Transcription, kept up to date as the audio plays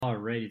All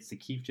right, it's the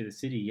Keep to the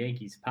City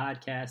Yankees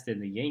podcast,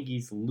 and the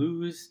Yankees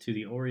lose to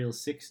the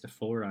Orioles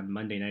 6-4 on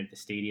Monday night at the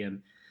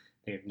stadium.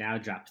 They have now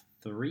dropped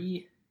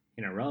 3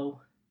 in a row.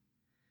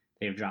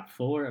 They have dropped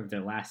 4 of their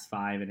last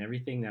 5, and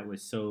everything that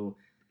was so,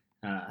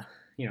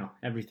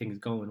 everything's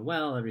going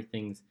well,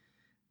 everything's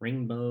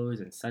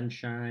rainbows and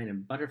sunshine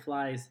and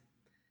butterflies.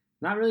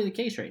 Not really the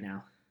case right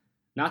now.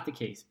 Not the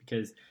case,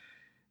 because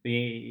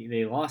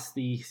they lost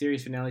the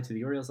series finale to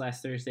the Orioles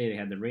last Thursday. They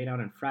had the rain out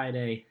on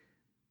Friday.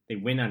 They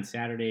win on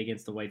Saturday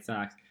against the White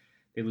Sox.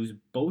 They lose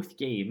both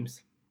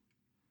games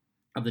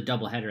of the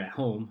doubleheader at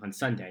home on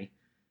Sunday,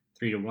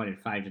 3-1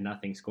 and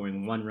 5-0,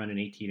 scoring 1 run in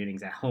 18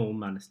 innings at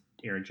home on an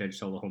Aaron Judge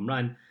solo home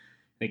run.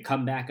 They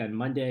come back on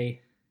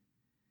Monday,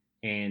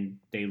 and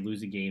they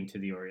lose a game to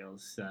the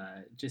Orioles.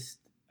 Just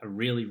a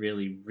really,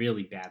 really,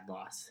 really bad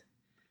loss.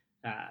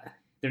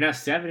 They're now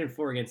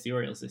 7-4 against the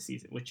Orioles this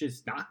season, which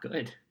is not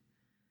good.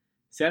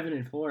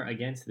 7-4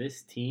 against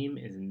this team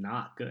is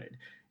not good.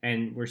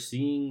 And we're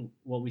seeing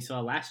what we saw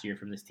last year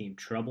from this team,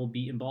 trouble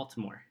beating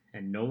Baltimore.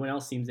 And no one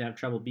else seems to have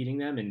trouble beating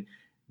them. And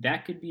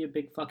that could be a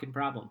big fucking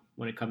problem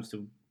when it comes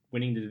to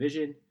winning the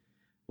division,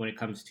 when it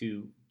comes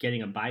to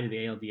getting a bye to the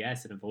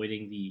ALDS and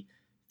avoiding the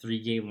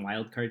 3-game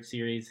wildcard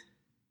series.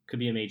 Could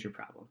be a major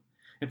problem.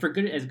 And for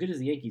as good as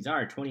the Yankees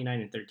are,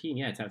 29-13,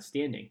 yeah, it's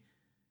outstanding.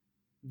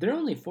 They're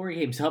only 4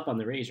 games up on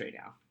the Rays right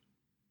now.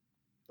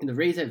 And the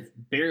Rays have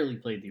barely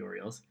played the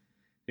Orioles.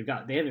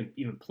 They haven't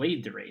even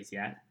played the Rays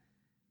yet.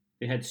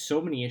 They had so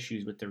many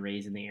issues with the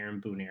Rays in the Aaron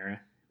Boone era,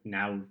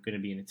 now going to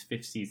be in its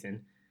 5th season.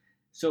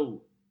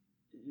 So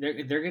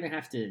they're going to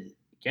have to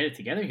get it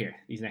together here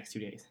these next 2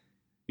 days.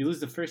 You lose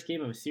the first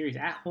game of a series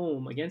at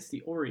home against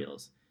the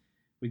Orioles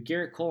with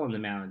Garrett Cole on the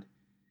mound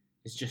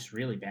is just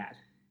really bad.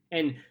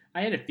 And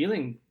I had a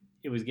feeling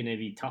it was going to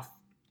be tough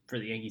for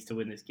the Yankees to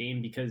win this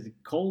game because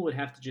Cole would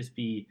have to just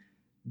be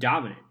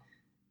dominant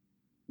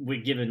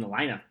given the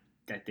lineup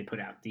that they put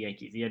out, the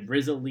Yankees. He had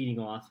Rizzo leading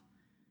off,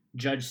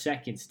 Judge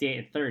second,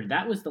 Stanton third.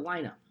 That was the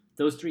lineup,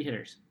 those 3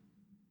 hitters.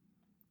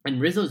 And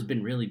Rizzo's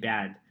been really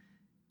bad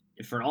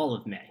for all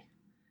of May.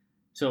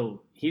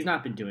 So he's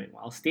not been doing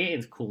well.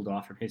 Stanton's cooled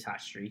off from his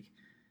hot streak.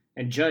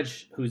 And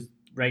Judge, who's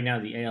right now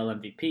the AL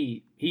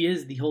MVP, he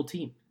is the whole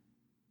team.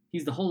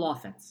 He's the whole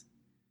offense.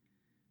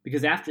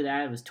 Because after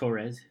that, it was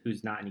Torres,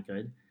 who's not any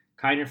good.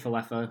 Kiner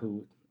Falefa,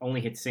 who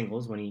only hits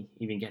singles when he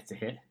even gets a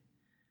hit.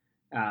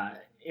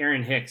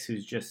 Aaron Hicks,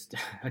 who's just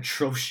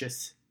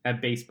atrocious at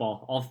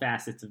baseball, all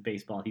facets of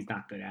baseball he's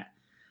not good at.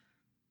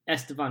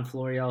 Estevan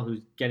Florial,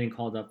 who's getting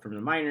called up from the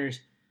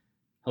minors.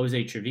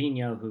 Jose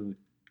Trevino, who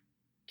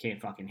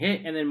can't fucking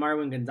hit. And then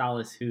Marwin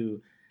Gonzalez,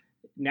 who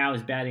now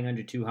is batting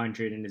under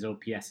 200 and his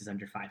OPS is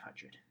under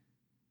 500.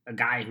 A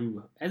guy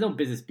who has no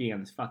business being on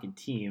this fucking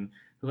team,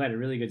 who had a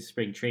really good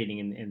spring training,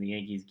 and the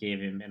Yankees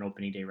gave him an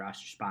opening day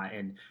roster spot.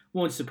 And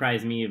won't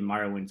surprise me if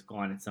Marwin's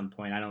gone at some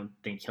point. I don't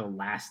think he'll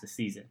last the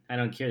season. I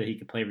don't care that he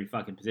can play every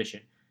fucking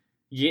position.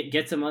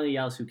 Get somebody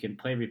else who can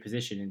play every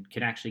position and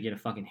can actually get a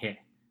fucking hit.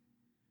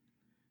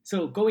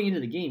 So going into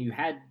the game, you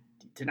had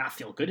to not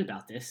feel good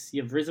about this.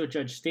 You have Rizzo,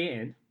 Judge,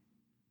 Stanton,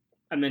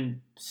 and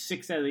then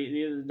 6 out of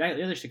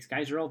the other 6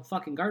 guys are all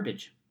fucking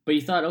garbage. But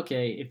you thought,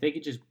 okay, if they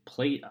could just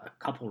plate a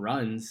couple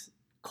runs,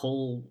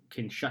 Cole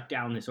can shut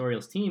down this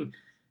Orioles team.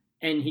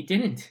 And he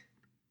didn't.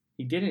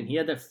 He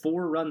had that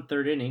 4-run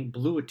 3rd inning,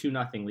 blew a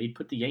 2-0 lead,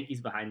 put the Yankees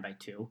behind by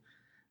 2.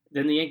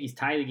 Then the Yankees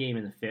tie the game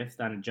in the 5th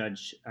on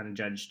a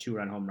Judge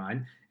 2-run home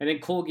run. And then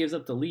Cole gives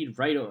up the lead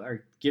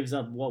gives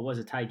up what was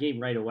a tie game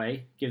right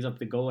away, gives up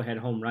the go-ahead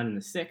home run in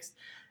the 6th.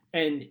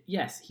 And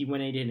yes, he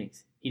went 8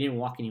 innings. He didn't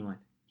walk anyone.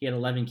 He had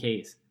 11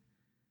 Ks.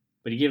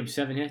 But he gave up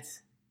 7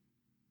 hits.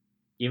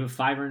 He gave up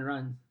 5 earned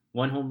runs,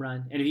 1 home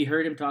run. And if you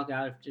heard him talk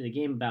after the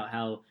game about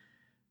how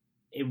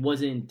it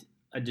wasn't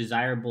a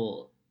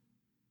desirable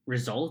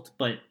result,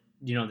 but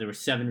there were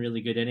 7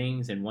 really good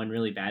innings and 1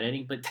 really bad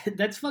inning, but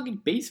that's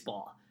fucking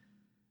baseball.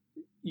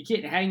 You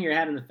can't hang your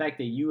hat on the fact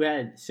that you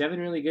had 7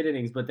 really good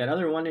innings, but that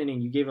other 1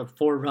 inning you gave up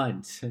 4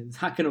 runs.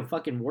 It's not going to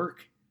fucking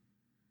work.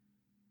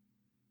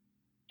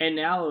 And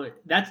now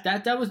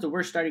that was the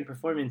worst starting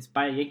performance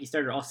by a Yankee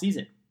starter all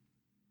season.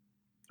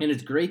 And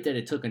it's great that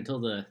it took until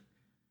the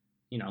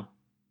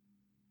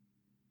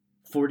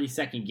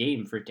 42nd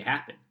game for it to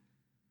happen.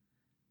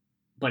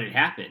 But it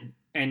happened.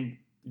 And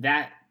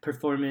that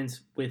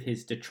performance with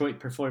his Detroit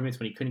performance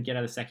when he couldn't get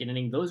out of the 2nd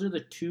inning, those are the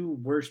 2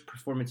 worst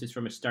performances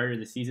from a starter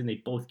this season. They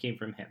both came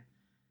from him.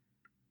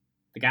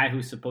 The guy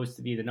who's supposed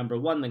to be the number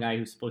 1, the guy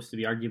who's supposed to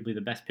be arguably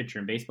the best pitcher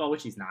in baseball,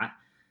 which he's not.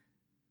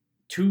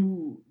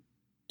 2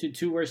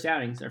 worst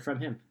outings are from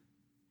him.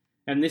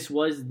 And this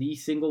was the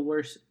single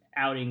worst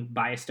outing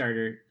by a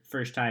starter,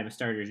 first time a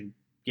starter's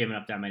given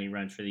up that many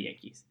runs for the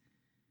Yankees.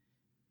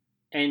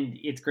 And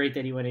it's great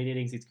that he went 8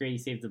 innings. It's great he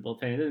saved the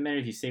bullpen. It doesn't matter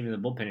if you're saving the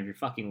bullpen if you're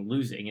fucking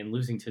losing and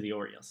losing to the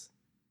Orioles.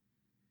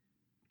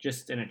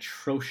 Just an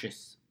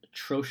atrocious,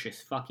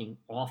 fucking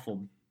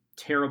awful,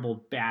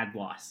 terrible, bad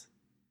loss.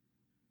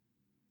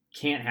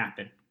 Can't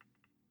happen.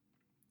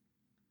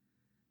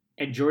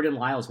 And Jordan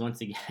Lyles,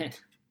 once again,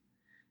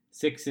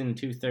 6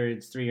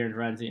 2/3, 3 earned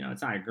runs.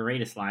 It's not a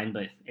greatest line,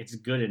 but it's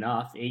good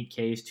enough. 8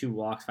 Ks, 2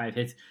 walks, 5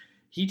 hits.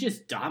 He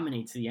just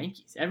dominates the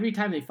Yankees. Every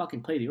time they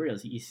fucking play the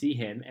Orioles, you see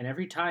him, and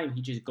every time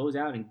he just goes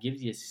out and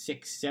gives you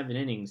 6, 7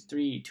 innings,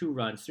 2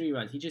 runs, 3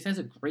 runs. He just has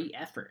a great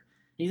effort.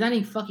 He's not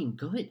even fucking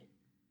good.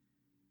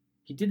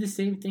 He did the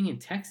same thing in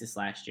Texas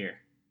last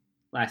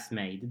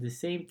May. He did the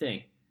same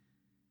thing.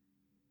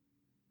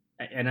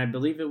 And I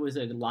believe it was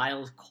a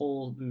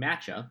Lyles-Cole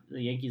matchup.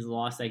 The Yankees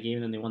lost that game,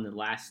 and then they won the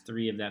last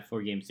 3 of that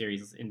 4-game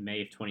series in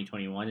May of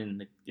 2021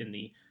 in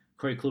the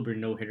Corey Kluber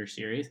no-hitter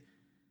series.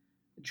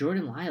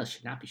 Jordan Lyles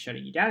should not be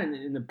shutting you down,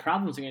 and the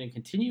problems are going to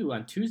continue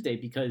on Tuesday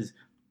because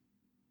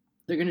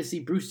they're going to see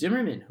Bruce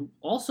Zimmerman, who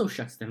also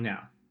shuts them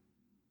down.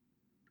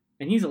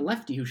 And he's a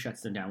lefty who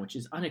shuts them down, which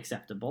is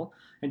unacceptable.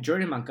 And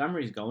Jordan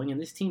Montgomery's going,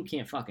 and this team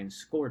can't fucking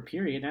score,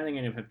 period. Now they're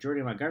going to have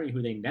Jordan Montgomery,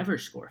 who they never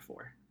score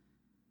for.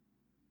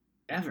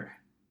 Ever.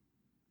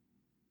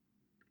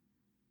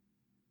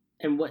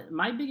 And what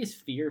my biggest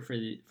fear for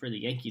the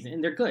Yankees,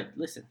 and they're good,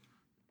 listen,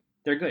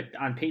 they're good.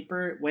 On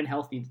paper, when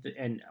healthy,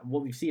 and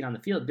what we've seen on the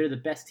field, they're the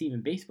best team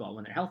in baseball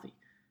when they're healthy.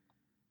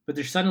 But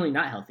they're suddenly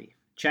not healthy.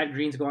 Chad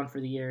Green's gone for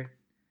the year.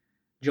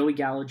 Joey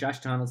Gallo, Josh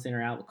Donaldson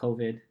are out with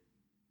COVID.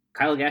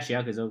 Kyle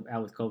Gashiak is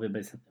out with COVID,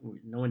 but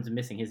no one's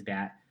missing his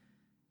bat.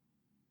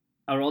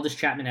 Aroldis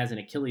Chapman has an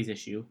Achilles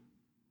issue,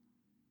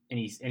 and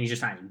he's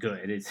just not any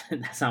good.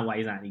 That's not why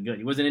he's not any good.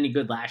 He wasn't any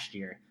good last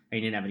year, and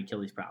he didn't have an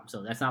Achilles problem.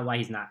 So that's not why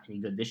he's not any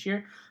good this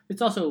year.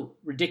 It's also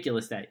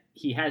ridiculous that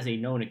he has a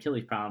known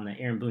Achilles problem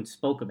that Aaron Boone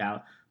spoke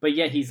about, but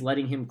yet he's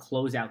letting him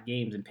close out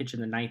games and pitch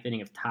in the 9th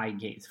inning of tied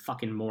games.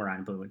 Fucking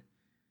moron, Boone.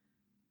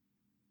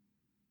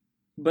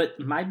 But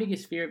my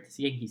biggest fear of this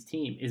Yankees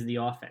team is the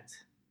offense,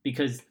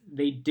 because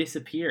they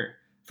disappear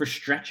for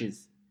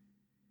stretches.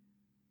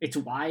 It's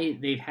why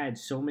they've had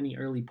so many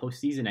early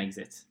postseason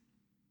exits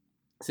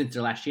since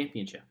their last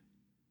championship.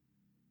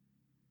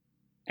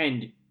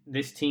 And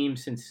this team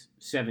since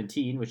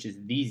 17, which is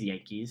these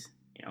Yankees,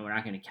 we're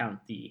not going to count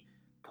the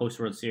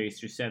post-World Series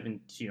through 7,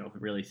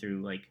 really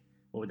through, like,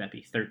 what would that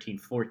be? 13,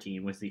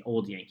 14 was the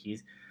old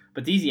Yankees.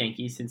 But these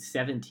Yankees since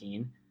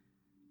 17,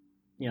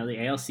 the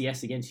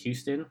ALCS against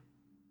Houston,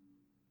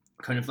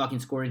 couldn't fucking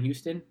score in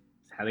Houston.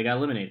 That's how they got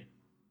eliminated.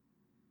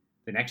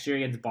 The next year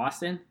against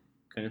Boston,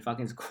 couldn't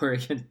fucking score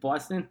against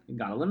Boston and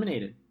got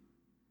eliminated.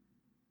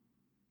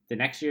 The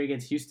next year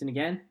against Houston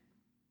again,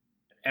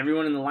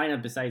 everyone in the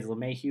lineup besides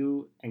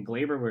LeMahieu and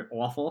Glaber were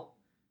awful.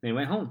 They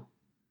went home.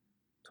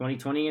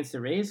 2020 against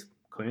the Rays,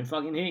 couldn't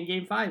fucking hit in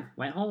Game 5.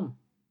 Went home.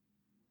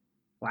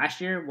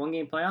 Last year,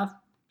 1-game playoff,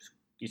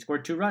 you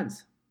scored 2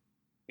 runs.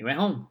 You went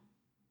home.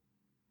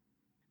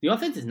 The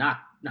offense is not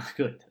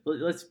good.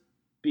 Let's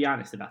be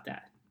honest about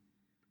that.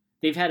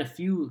 They've had a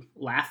few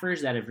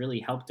laughers that have really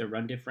helped their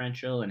run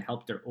differential and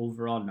helped their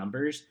overall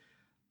numbers,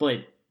 but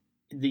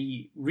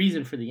the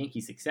reason for the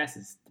Yankees' success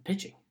is the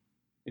pitching.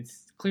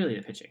 It's clearly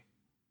the pitching.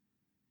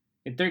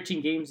 In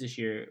 13 games this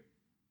year,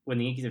 when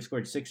the Yankees have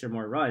scored 6 or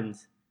more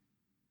runs,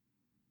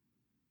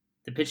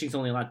 the pitching's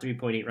only allowed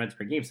 3.8 runs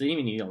per game, so they didn't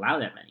even need to allow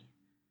that many.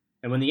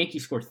 And when the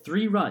Yankees score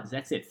 3 runs,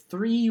 that's it,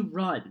 3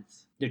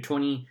 runs, they're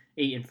 28-4,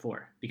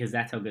 because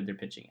that's how good their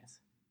pitching is.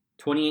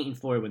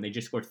 28-4 when they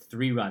just score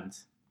 3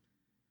 runs,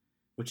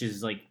 which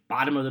is like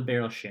bottom of the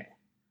barrel shit.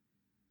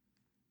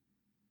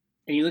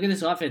 And you look at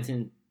this offense,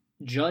 and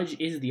Judge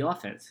is the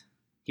offense.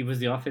 He was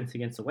the offense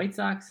against the White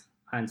Sox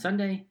on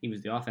Sunday. He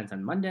was the offense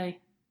on Monday.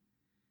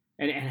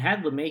 And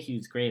had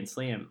LeMahieu's grand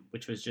slam,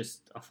 which was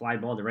just a fly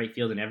ball to right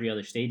field in every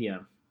other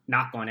stadium,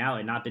 not gone out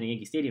and not been in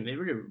Yankee Stadium, it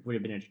would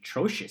have been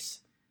atrocious.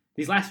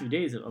 These last few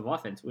days of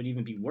offense would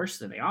even be worse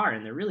than they are,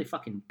 and they're really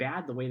fucking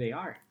bad the way they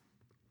are.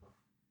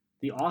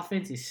 The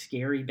offense is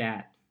scary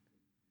bad.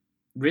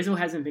 Rizzo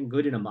hasn't been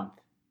good in a month.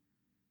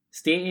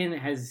 Stanton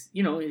has,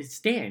 it's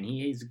Stan.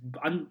 He's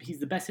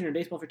the best hitter in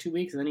baseball for 2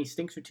 weeks, and then he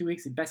stinks for 2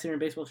 weeks. The best hitter in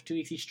baseball for 2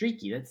 weeks. He's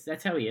streaky.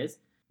 That's how he is.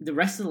 The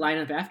rest of the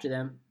lineup after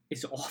them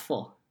is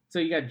awful. So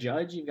you got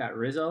Judge, you've got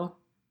Rizzo,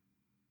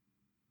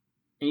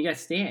 and you got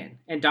Stan.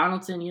 And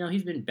Donaldson,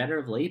 he's been better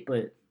of late,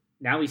 but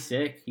now he's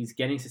sick. He's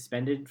getting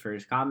suspended for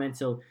his comments,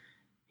 so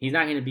he's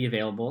not going to be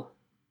available.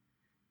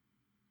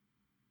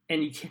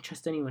 And you can't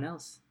trust anyone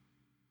else.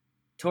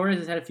 Torres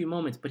has had a few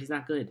moments, but he's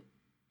not good.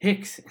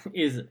 Hicks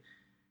is...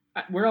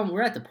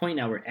 We're at the point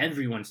now where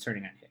everyone's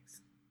turning on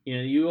Hicks.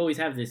 You always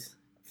have this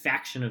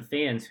faction of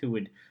fans who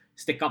would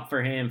stick up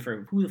for him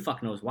for who the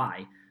fuck knows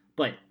why,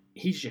 but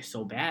he's just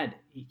so bad.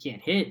 He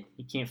can't hit.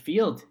 He can't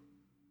field.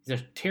 He's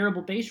a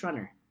terrible base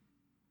runner.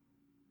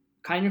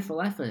 Kiner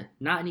Falefa,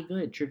 not any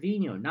good.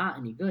 Trevino, not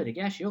any good.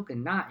 Higashioka,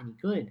 not any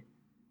good.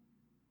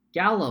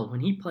 Gallo,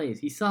 when he plays,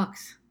 he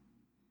sucks.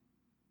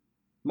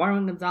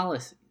 Marwin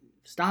Gonzalez,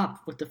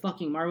 stop with the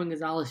fucking Marwin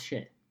Gonzalez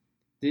shit.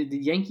 The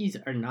Yankees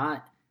are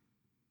not...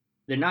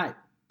 They're not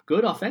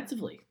good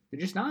offensively. They're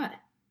just not.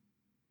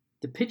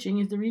 The pitching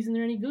is the reason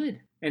they're any good.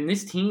 And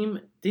this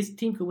team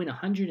could win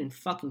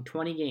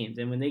 120 games.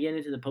 And when they get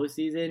into the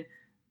postseason,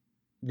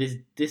 this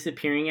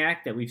disappearing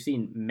act that we've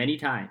seen many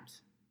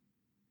times,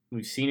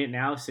 we've seen it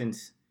now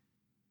since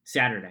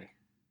Saturday.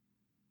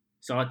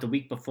 Saw it the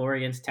week before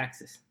against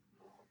Texas.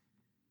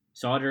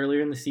 Saw it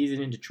earlier in the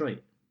season in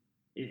Detroit.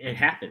 It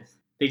happens.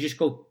 They just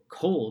go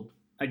cold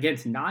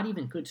against not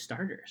even good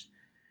starters.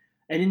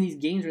 And in these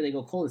games where they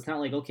go cold, it's not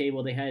like, okay,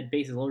 well, they had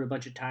bases loaded a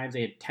bunch of times.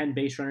 They had 10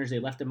 base runners. They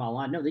left them all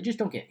on. No, they just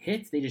don't get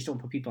hits. They just don't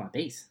put people on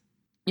base.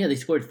 Yeah, they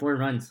scored 4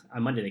 runs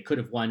on Monday. They could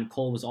have won.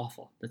 Cole was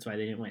awful. That's why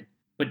they didn't win.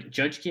 But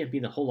Judge can't be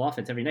the whole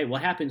offense every night.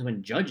 What happens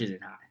when Judge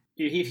isn't hot?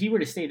 If he were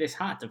to stay this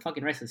hot the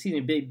fucking rest of the season,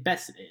 it'd be the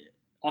best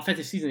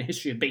offensive season in the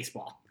history of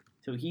baseball.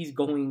 So he's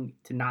going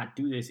to not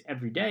do this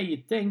every day,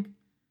 you'd think.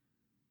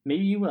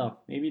 Maybe he will.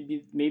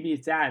 Maybe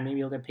it's that. Maybe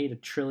he'll get paid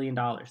 $1 trillion.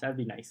 That would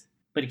be nice.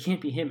 But it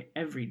can't be him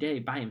every day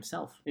by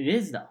himself. It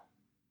is, though.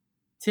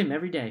 It's him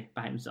every day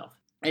by himself.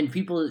 And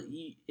people,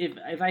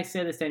 if I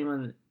say this to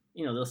anyone,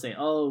 they'll say,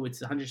 oh,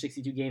 it's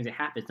 162 games. It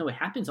happens. No, it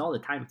happens all the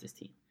time with this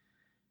team.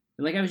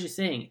 And like I was just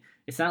saying,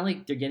 it's not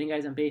like they're getting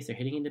guys on base. They're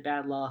hitting into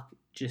bad luck.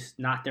 Just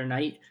not their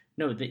night.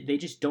 No, they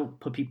just don't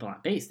put people on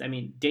base. I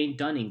mean, Dane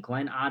Dunning,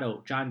 Glenn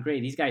Otto, John Gray,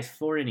 these guys,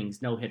 4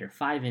 innings, no-hitter,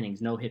 5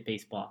 innings, no-hit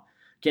baseball.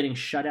 Getting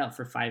shut out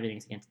for 5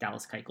 innings against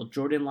Dallas Keuchel.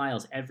 Jordan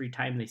Lyles, every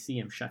time they see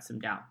him, shuts him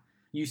down.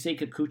 Yusei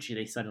Kikuchi,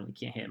 they suddenly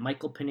can't hit.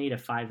 Michael Pineda,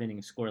 5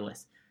 innings,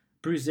 scoreless.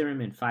 Bruce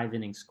Zimmerman, 5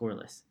 innings,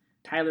 scoreless.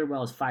 Tyler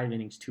Wells, 5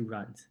 innings, 2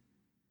 runs.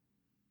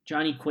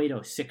 Johnny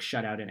Cueto, 6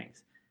 shutout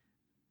innings.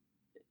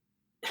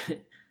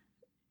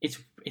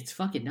 It's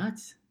fucking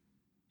nuts.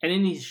 And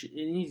in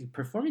these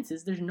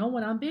performances, there's no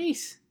one on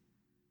base.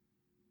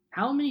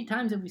 How many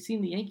times have we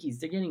seen the Yankees?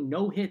 They're getting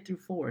no hit through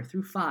 4,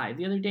 through 5.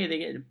 The other day, they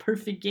get a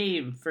perfect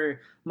game for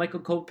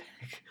Michael Kopech.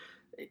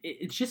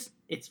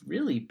 It's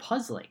really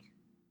puzzling.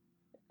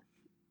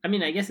 I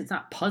mean, I guess it's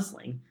not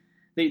puzzling.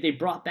 They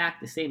brought back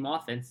the same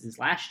offense as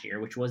last year,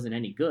 which wasn't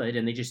any good,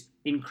 and they just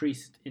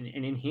increased and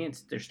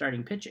enhanced their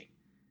starting pitching.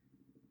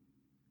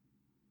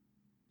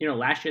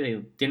 Last year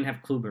they didn't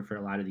have Kluber for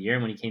a lot of the year,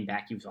 and when he came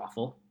back, he was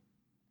awful.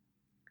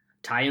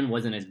 Tyon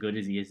wasn't as good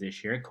as he is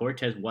this year.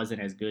 Cortez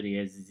wasn't as good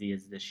as he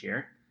is this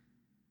year.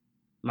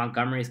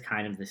 Montgomery's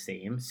kind of the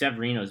same.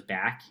 Severino's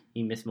back.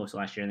 He missed most of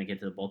last year, and they get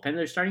to the bullpen.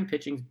 Their starting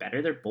pitching's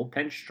better. Their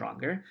bullpen's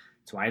stronger.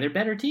 That's why they're a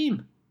better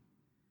team.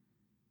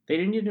 They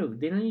don't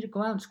need to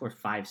go out and score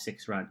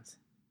 5-6 runs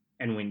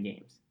and win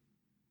games.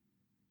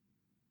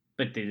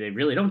 But they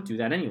really don't do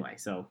that anyway.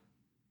 So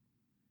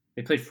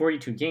they played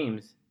 42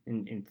 games.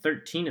 In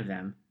 13 of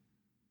them,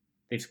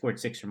 they've scored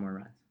 6 or more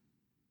runs.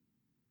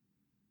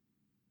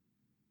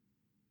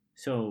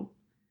 So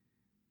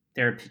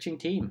they're a pitching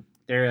team.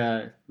 They're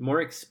a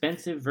more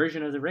expensive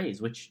version of the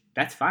Rays, which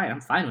that's fine.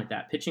 I'm fine with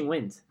that. Pitching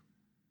wins.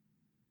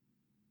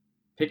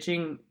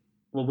 Pitching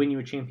will win you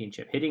a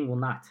championship. Hitting will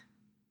not.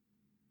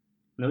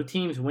 No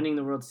team's winning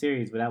the World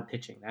Series without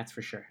pitching, that's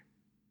for sure.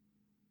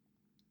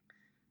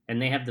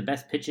 And they have the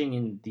best pitching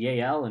in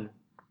the AL and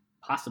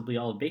possibly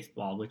all of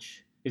baseball,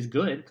 which is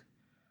good.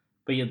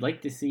 But you'd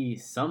like to see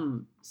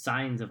some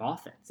signs of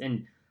offense.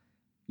 And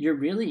you're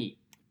really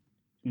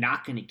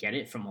not going to get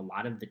it from a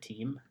lot of the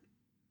team.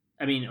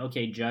 I mean,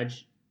 okay,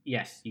 Judge,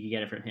 yes, you can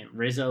get it from him.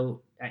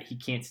 Rizzo, he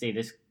can't stay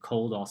this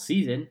cold all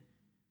season.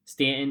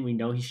 Stanton, we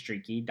know he's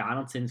streaky.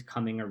 Donaldson's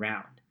coming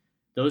around.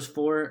 Those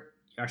 4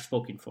 are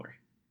spoken for.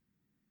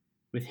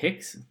 With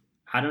Hicks,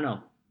 I don't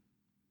know.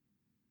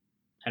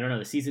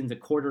 The season's a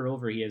quarter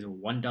over. He has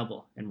 1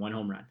 double and 1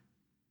 home run.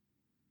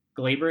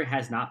 Glaber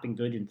has not been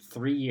good in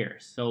 3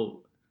 years,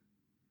 so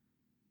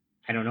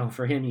I don't know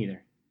for him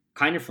either.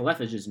 Kiner Falefa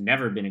has just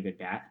never been a good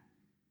bat.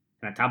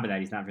 And on top of that,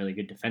 he's not really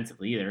good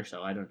defensively either,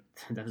 so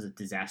that was a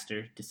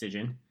disaster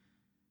decision.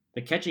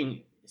 The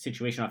catching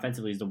situation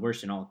offensively is the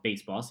worst in all of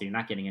baseball, so you're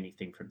not getting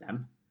anything from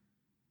them.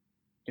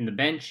 In the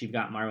bench, you've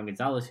got Marwin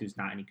Gonzalez, who's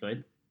not any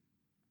good.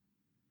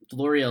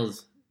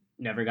 Florial's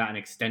never got an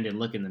extended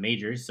look in the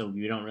majors, so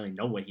you don't really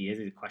know what he is.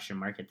 He's a question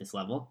mark at this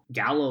level.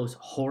 Gallo's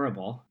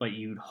horrible, but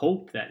you'd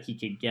hope that he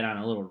could get on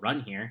a little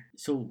run here.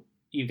 So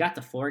you got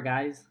the 4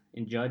 guys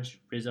in Judge,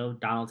 Rizzo,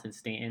 Donaldson,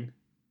 Stanton,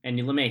 and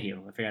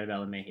LeMahieu. I forgot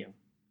about LeMahieu.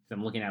 So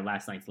I'm looking at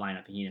last night's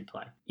lineup, and he didn't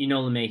play.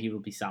 LeMahieu will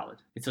be solid.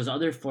 It's those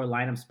other 4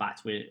 lineup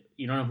spots where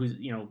you don't know who's,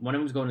 one of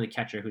them's going to the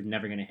catcher who's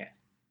never going to hit.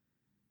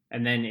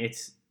 And then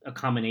it's a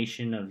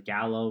combination of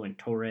Gallo and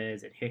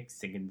Torres and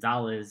Hicks and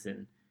Gonzalez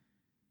and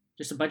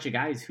just a bunch of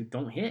guys who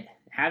don't hit,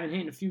 haven't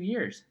hit in a few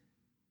years,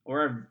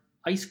 or are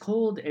ice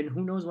cold, and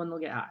who knows when they'll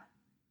get hot.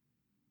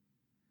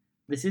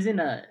 This isn't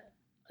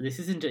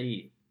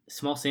a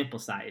small sample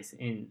size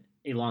in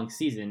a long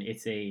season.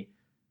 It's a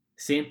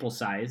sample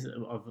size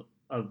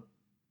of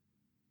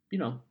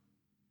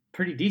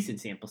pretty decent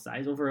sample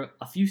size over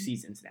a few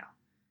seasons now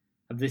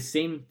of the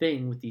same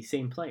thing with these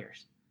same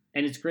players.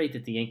 And it's great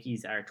that the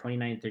Yankees are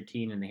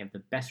 29-13 and they have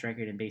the best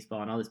record in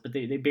baseball and all this, but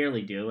they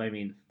barely do. I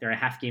mean, they're a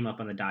half game up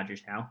on the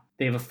Dodgers now.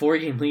 They have a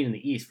 4-game lead in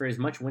the East. For as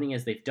much winning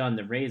as they've done,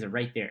 the Rays are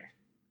right there.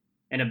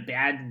 And a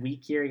bad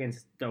week here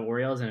against the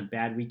Orioles and a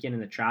bad weekend in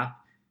the Trop,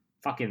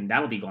 fucking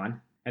that'll be gone.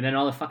 And then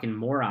all the fucking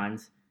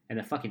morons And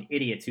the fucking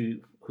idiots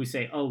who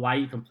say, oh, why are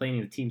you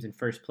complaining the team's in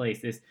first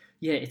place?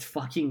 It's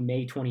fucking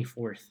May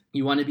 24th.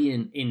 You want to be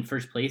in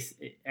first place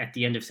at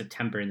the end of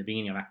September and the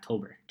beginning of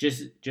October.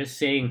 Just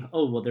saying,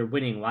 oh, well, they're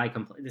winning. Why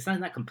complain? It's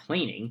not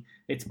complaining.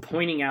 It's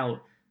pointing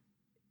out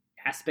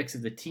aspects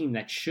of the team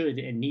that should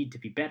and need to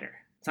be better.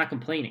 It's not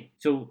complaining.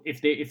 So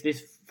if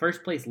this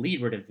first place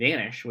lead were to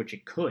vanish, which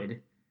it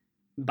could,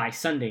 by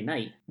Sunday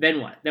night,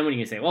 then what? Then what are you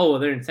going to say? Oh, well,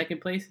 they're in second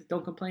place?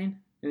 Don't complain?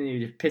 And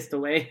you just pissed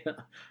away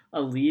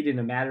a lead in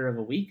a matter of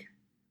a week?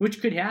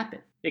 Which could happen.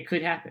 It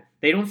could happen.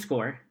 They don't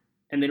score,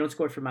 and they don't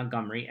score for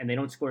Montgomery, and they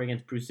don't score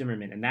against Bruce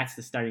Zimmerman, and that's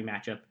the starting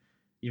matchup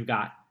you've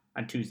got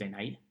on Tuesday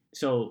night.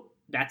 So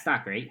that's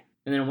not great.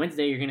 And then on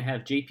Wednesday, you're going to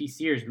have J.P.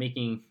 Sears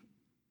making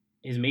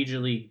his major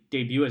league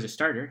debut as a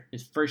starter,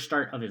 his first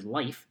start of his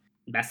life.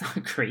 That's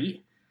not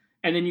great.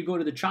 And then you go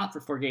to the Chop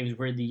for 4 games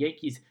where the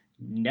Yankees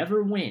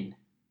never win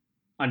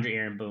under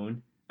Aaron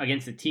Boone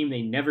against a team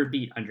they never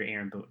beat under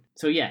Aaron Boone.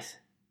 So yes,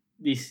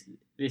 this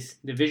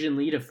division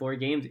lead of 4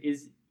 games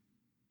is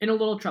in a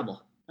little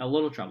trouble.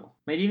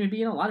 Might even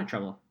be in a lot of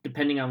trouble,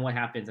 depending on what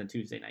happens on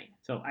Tuesday night.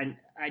 So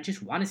I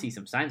just want to see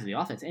some signs of the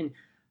offense. And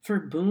for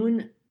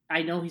Boone,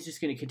 I know he's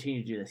just going to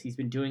continue to do this. He's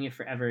been doing it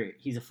forever.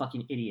 He's a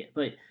fucking idiot.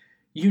 But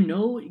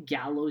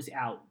Gallo's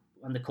out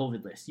on the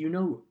COVID list.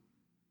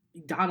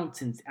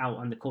 Donaldson's out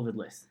on the COVID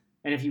list.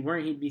 And if he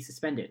weren't, he'd be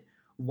suspended.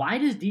 Why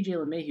does DJ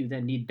LeMahieu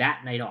then need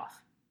that night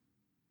off?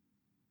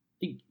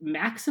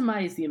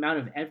 Maximize the amount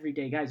of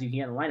everyday guys you can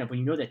get in the lineup when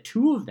you know that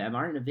 2 of them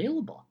aren't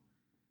available.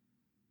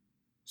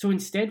 So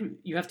instead,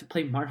 you have to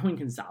play Marwin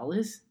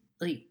Gonzalez?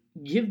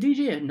 Give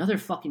DJ another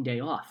fucking day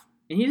off.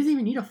 And he doesn't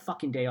even need a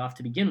fucking day off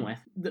to begin with.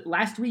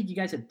 Last week, you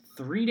guys had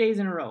 3 days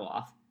in a row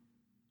off.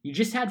 You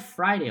just had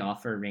Friday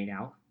off for a rain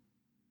out.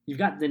 You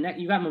got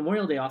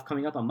Memorial Day off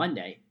coming up on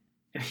Monday.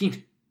 I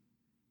mean,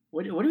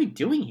 what are we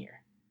doing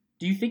here?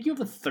 Do you think you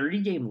have a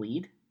 30-game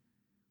lead?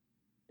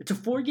 It's a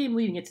 4-game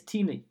lead against a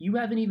team that you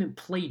haven't even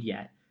played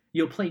yet.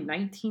 You'll play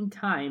 19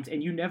 times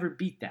and you never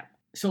beat them.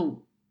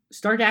 So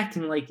start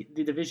acting like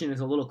the division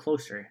is a little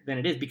closer than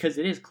it is, because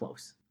it is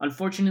close.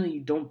 Unfortunately, you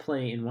don't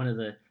play in one of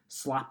the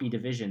sloppy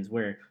divisions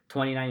where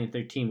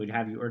 29-13 would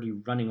have you already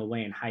running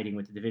away and hiding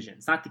with the division.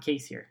 It's not the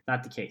case here.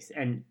 Not the case.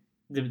 And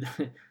the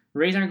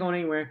Rays aren't going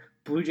anywhere.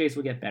 Blue Jays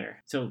will get better.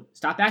 So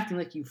stop acting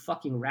like you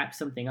fucking wrap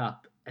something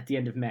up at the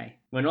end of May,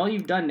 when all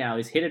you've done now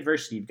is hit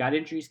adversity. You've got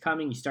injuries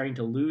coming. You're starting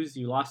to lose.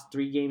 You lost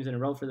 3 games in a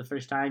row for the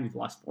first time. You've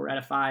lost 4 out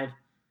of 5.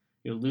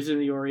 You're losing to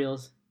the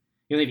Orioles.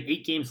 You only have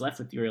 8 games left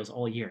with the Orioles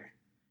all year,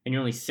 and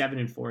you're only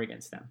 7-4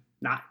 against them.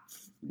 Not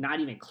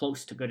even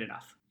close to good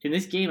enough. In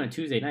this game on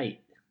Tuesday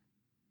night,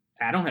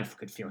 I don't have a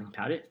good feeling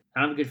about it. I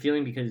don't have a good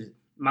feeling because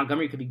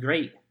Montgomery could be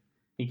great.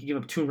 He could give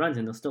up 2 runs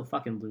and they'll still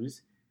fucking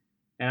lose.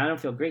 And I don't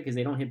feel great because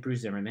they don't hit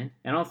Bruce Zimmerman.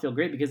 And I don't feel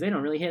great because they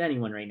don't really hit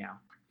anyone right now.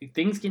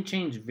 Things can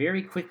change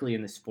very quickly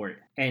in the sport.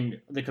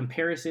 And the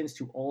comparisons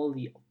to all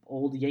the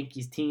old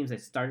Yankees teams that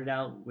started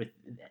out with,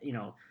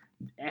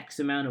 X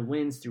amount of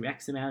wins through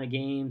X amount of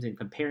games and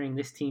comparing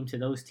this team to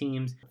those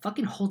teams,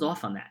 fucking hold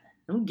off on that.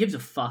 No one gives a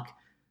fuck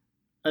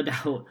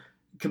about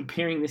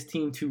comparing this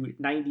team to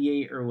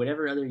 98 or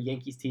whatever other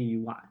Yankees team you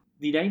want.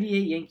 The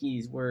 98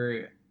 Yankees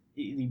were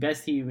the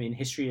best team in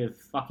history of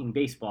fucking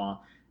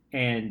baseball,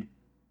 and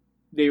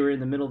they were in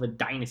the middle of a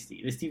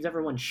dynasty. This team's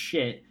never won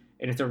shit,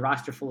 and it's a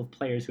roster full of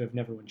players who have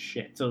never won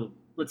shit. So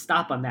let's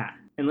stop on that,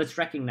 and let's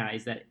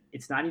recognize that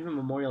it's not even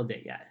Memorial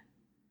Day yet,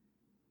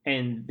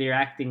 and they're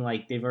acting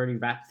like they've already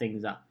wrapped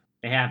things up.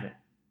 They haven't.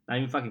 Not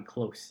even fucking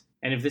close.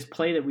 And if this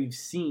play that we've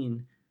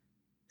seen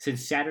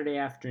since Saturday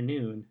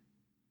afternoon,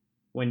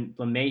 when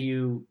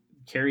LeMahieu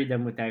carried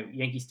them with that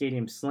Yankee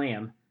Stadium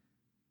slam,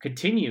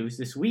 continues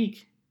this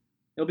week,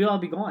 it'll all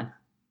be gone.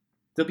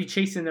 They'll be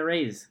chasing the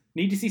Rays.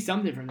 Need to see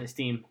something from this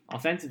team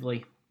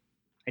offensively.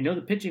 I know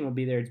the pitching will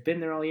be there. It's been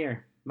there all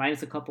year.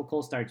 Minus a couple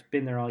cold starts,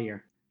 been there all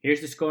year.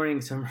 Here's to scoring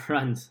some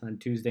runs on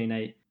Tuesday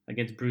night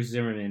against Bruce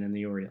Zimmerman and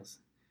the Orioles.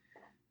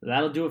 So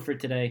that'll do it for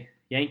today.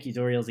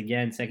 Yankees-Orioles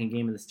again, second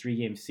game of this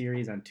 3-game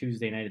series on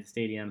Tuesday night at the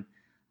stadium.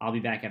 I'll be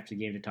back after the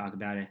game to talk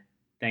about it.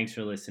 Thanks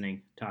for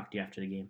listening. Talk to you after the game.